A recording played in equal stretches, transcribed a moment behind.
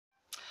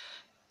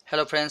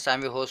Hello friends,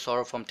 I'm your host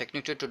Saurav from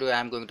Technical. Today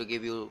I'm going to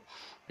give you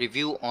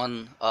review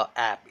on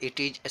app. It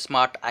is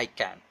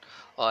Smartican.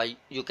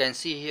 You can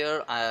see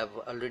here I have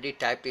already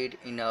typed it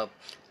in a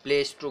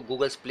Play Store,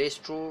 Google's Play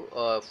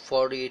Store.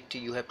 For it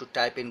you have to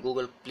type in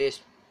Google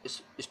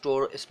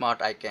Store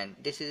Smartican.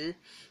 This is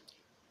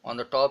on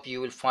the top.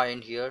 You will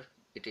find here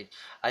it is.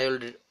 I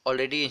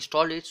already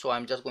installed it, so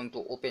I'm just going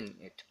to open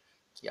it.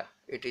 Yeah,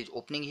 it is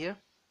opening here.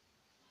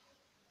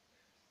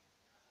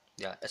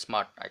 Yeah,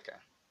 Smartican.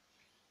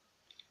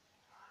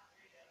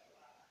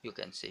 You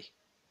can see.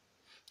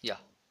 Yeah.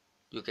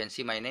 You can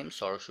see my name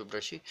Saurav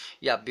Subrashi.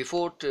 Yeah,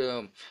 before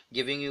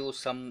giving you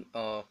some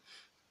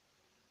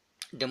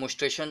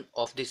demonstration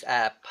of this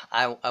app,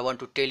 I want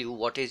to tell you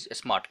what is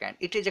Smartcan.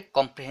 It is a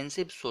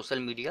comprehensive social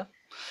media.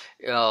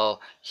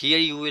 Here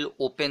you will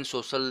open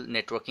social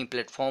networking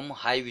platform,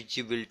 high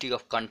visibility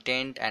of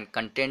content and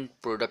content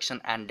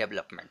production and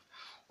development.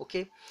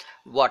 Okay,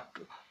 what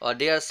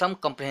there are some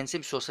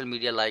comprehensive social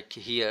media like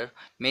here.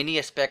 Many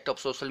aspects of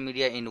social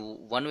media in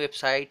one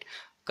website.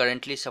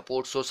 Currently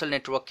supports social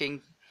networking.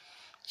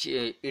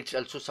 It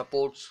also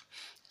supports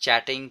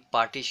chatting,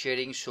 party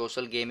sharing,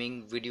 social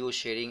gaming, video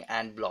sharing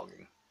and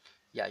blogging.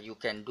 Yeah, you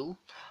can do.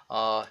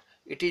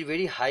 It is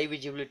very high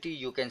visibility.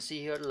 You can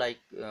see here like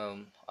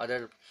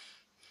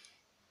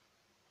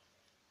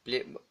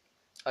play,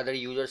 other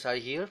users are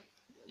here.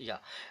 Yeah,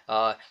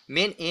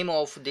 main aim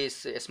of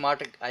this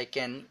smart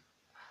icon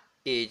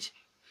is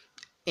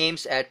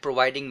aims at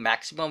providing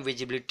maximum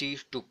visibility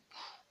to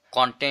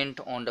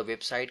content on the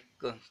website.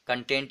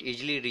 Content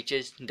easily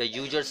reaches the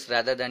users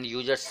rather than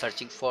users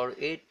searching for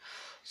it.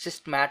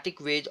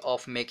 Systematic ways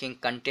of making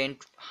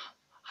content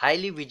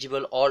highly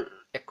visible all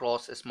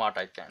across a smart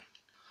icon.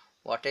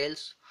 What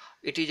else?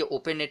 It is an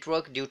open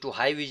network due to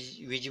high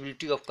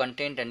visibility of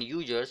content and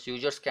users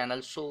can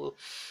also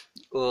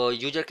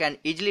user can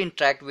easily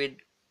interact with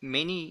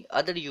many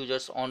other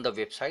users on the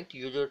website.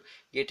 User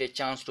get a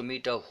chance to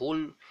meet a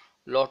whole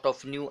lot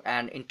of new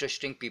and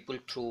interesting people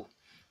through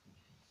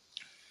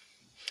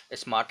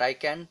smart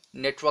icon.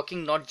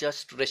 Networking not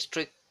just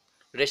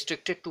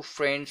restricted to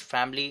friends,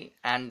 family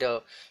and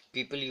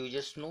people you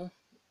just know.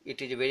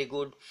 It is a very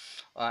good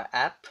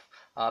app.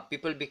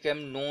 People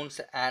become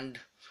knowns and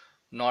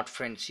not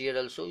friends. Here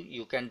also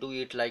you can do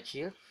it like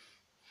here.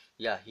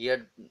 Yeah,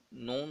 here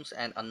knowns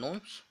and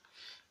unknowns.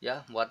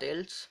 Yeah, what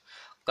else?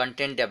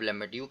 Content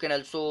development. You can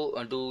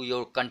also do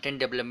your content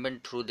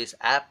development through this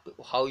app.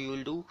 How you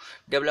will do?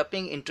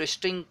 Developing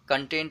interesting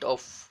content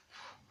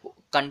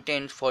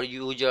for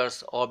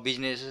users or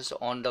businesses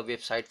on the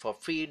website for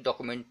free.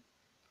 Documentaries,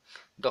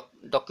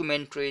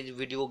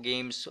 video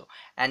games,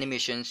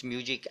 animations,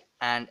 music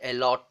and a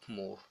lot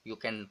more. You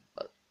can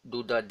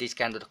do this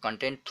kind of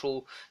content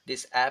through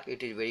this app.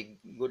 It is very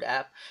good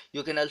app.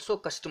 You can also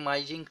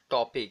customizing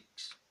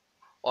topics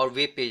or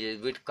web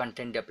pages with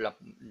content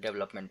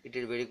development. It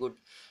is very good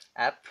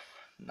app.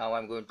 Now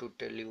I'm going to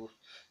tell you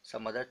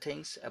some other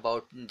things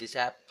about this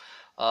app.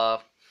 uh,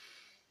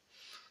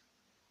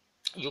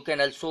 you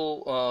can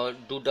also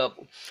do the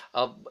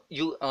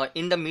you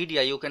in the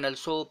media you can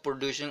also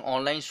producing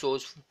online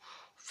shows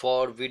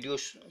for video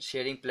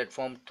sharing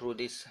platform through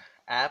this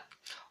app,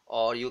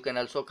 or you can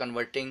also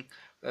converting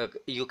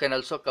you can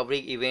also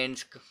covering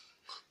events,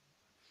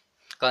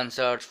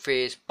 concerts,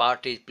 fairs,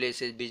 parties,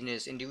 places,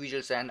 business,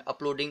 individuals and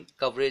uploading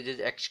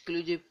coverages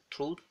exclusive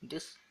through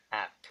this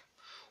app.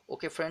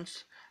 Okay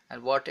friends,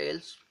 and what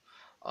else?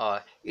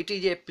 It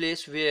is a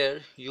place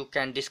where you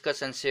can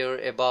discuss and share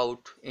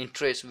about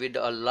interests with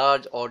a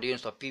large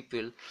audience of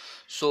people,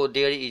 so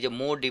there is a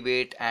more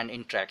debate and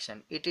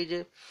interaction. It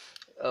is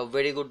a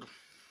very good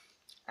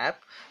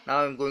app. Now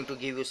I'm going to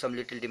give you some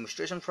little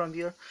demonstration from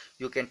here.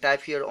 You can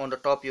type here on the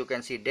top. You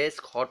can see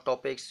desk, hot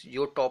topics,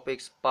 your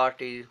topics,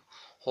 party,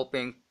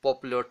 hopping,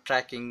 popular,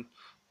 tracking,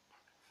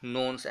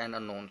 knowns and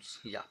unknowns.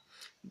 Yeah,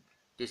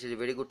 this is a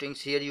very good things.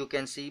 Here you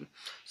can see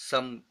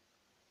some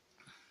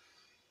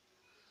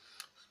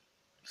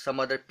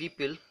other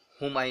people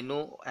whom I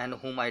know and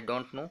whom I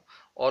don't know,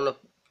 all of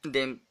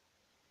them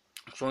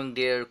showing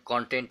their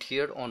content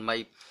here on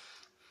my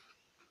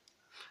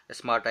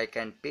smart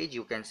icon page.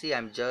 You can see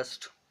I'm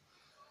just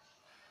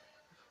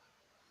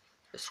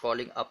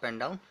scrolling up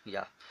and down.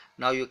 Yeah,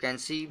 now you can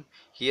see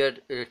here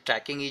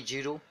tracking is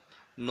 0,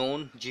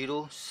 known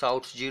 0,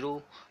 south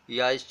 0,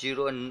 yes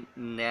 0 and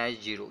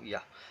nas 0.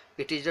 Yeah,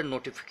 it is the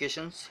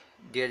notifications.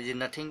 There is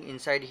nothing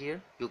inside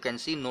here. You can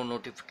see no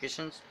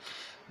notifications,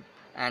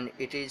 and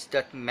it is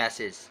that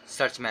message,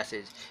 search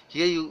message.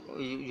 Here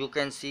you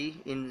can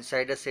see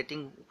inside a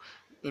setting,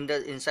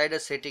 inside a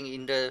setting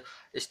in the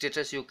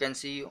status you can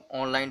see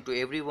online to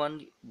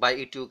everyone. By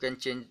it you can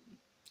change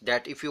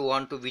that if you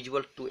want to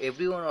visual to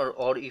everyone,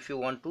 or if you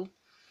want to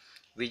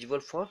visual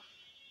for,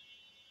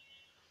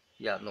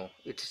 yeah, no,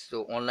 it's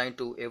so online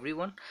to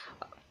everyone.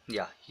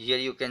 Yeah, here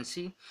you can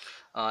see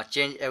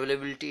change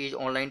availability is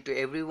online to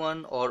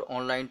everyone or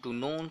online to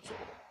knowns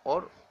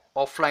or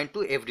offline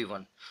to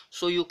everyone.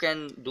 So you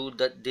can do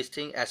that this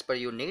thing as per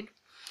your need.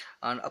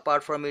 And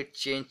apart from it,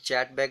 change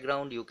chat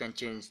background. You can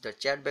change the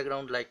chat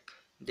background like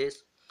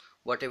this.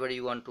 whatever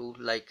you want to,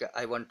 like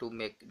I want to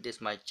make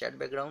this my chat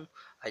background.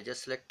 I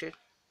just select it.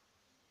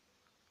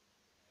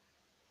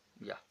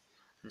 Yeah,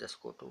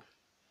 just go to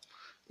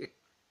it.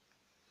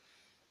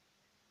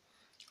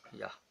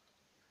 Yeah,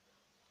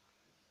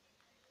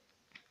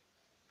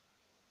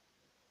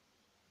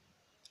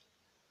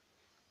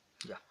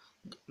 yeah,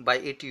 by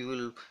it you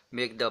will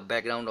make the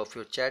background of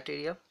your chat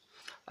area.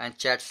 And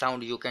chat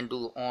sound you can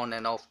do on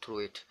and off through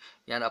it.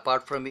 And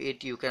apart from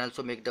it, you can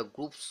also make the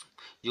groups.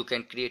 You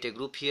can create a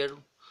group here,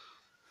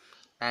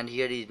 and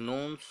here is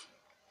knowns,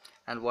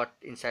 and what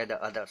inside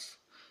the others.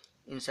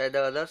 Inside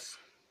the others,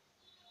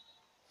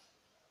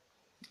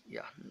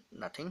 yeah,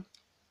 nothing.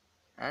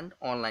 And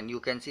online, you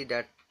can see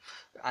that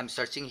I'm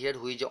searching here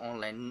who is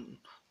online.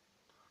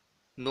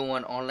 No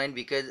one online,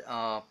 because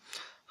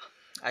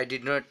I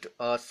did not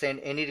send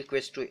any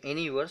request to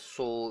any viewers,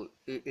 so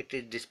it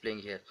is displaying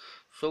here.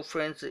 So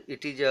friends,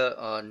 it is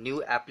a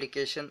new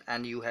application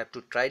and you have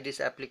to try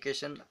this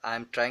application. I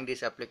am trying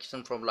this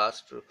application from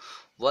last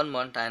 1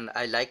 month and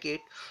I like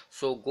it.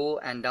 So go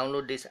and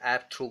download this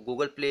app through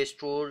Google Play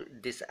Store.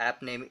 This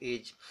app name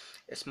is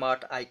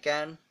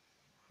Smartican.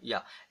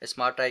 Yeah,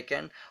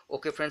 Smartican.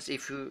 Okay friends,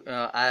 if you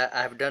I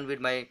have done with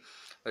my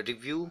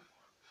review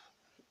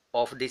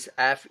of this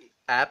app.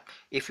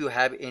 If you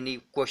have any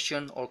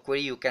question or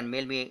query, you can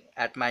mail me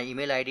at my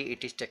email id.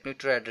 It is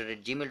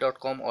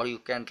technutor@gmail.com, or you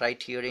can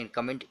write here in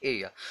comment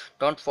area.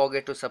 Don't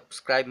forget to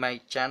subscribe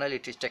my channel.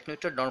 It is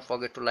Technutor. Don't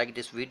forget to like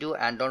this video,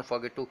 and don't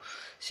forget to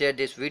share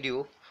this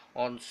video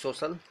on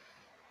social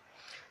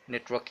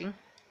networking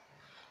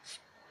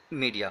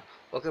media.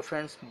 Okay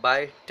friends,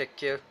 bye, take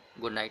care,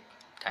 good night,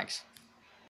 thanks.